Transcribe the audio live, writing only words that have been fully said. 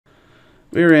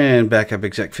We're in Backup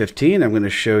Exec 15. I'm going to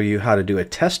show you how to do a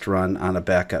test run on a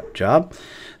backup job.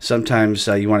 Sometimes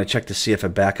you want to check to see if a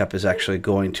backup is actually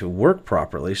going to work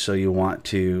properly, so you want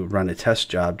to run a test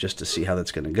job just to see how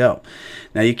that's going to go.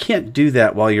 Now, you can't do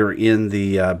that while you're in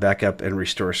the backup and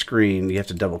restore screen. You have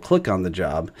to double click on the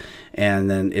job, and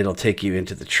then it'll take you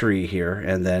into the tree here,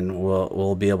 and then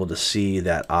we'll be able to see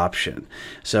that option.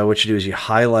 So what you do is you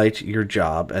highlight your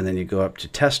job, and then you go up to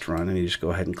test run, and you just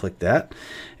go ahead and click that.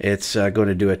 It's going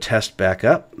to do a test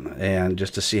backup, and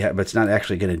just to see how, but it's not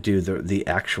actually going to do the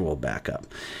actual backup.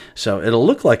 So it'll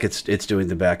look like it's doing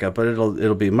the backup, but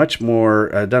it'll be much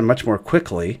more done much more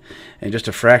quickly, and just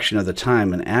a fraction of the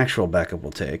time an actual backup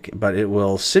will take. But it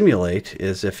will simulate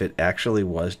as if it actually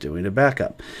was doing a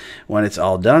backup. When it's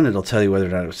all done, it'll tell you whether or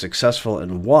not it was successful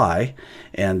and why,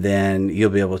 and then you'll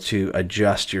be able to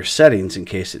adjust your settings in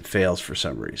case it fails for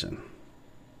some reason.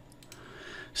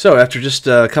 So after just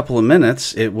a couple of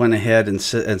minutes, it went ahead and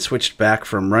switched back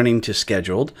from running to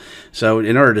scheduled. So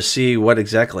in order to see what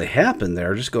exactly happened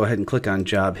there, just go ahead and click on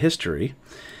Job History.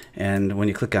 And when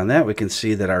you click on that, we can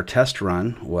see that our test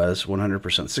run was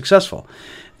 100% successful.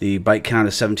 The byte count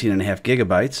is 17.5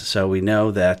 gigabytes, so we know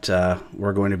that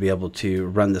we're going to be able to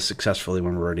run this successfully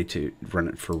when we're ready to run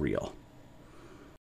it for real.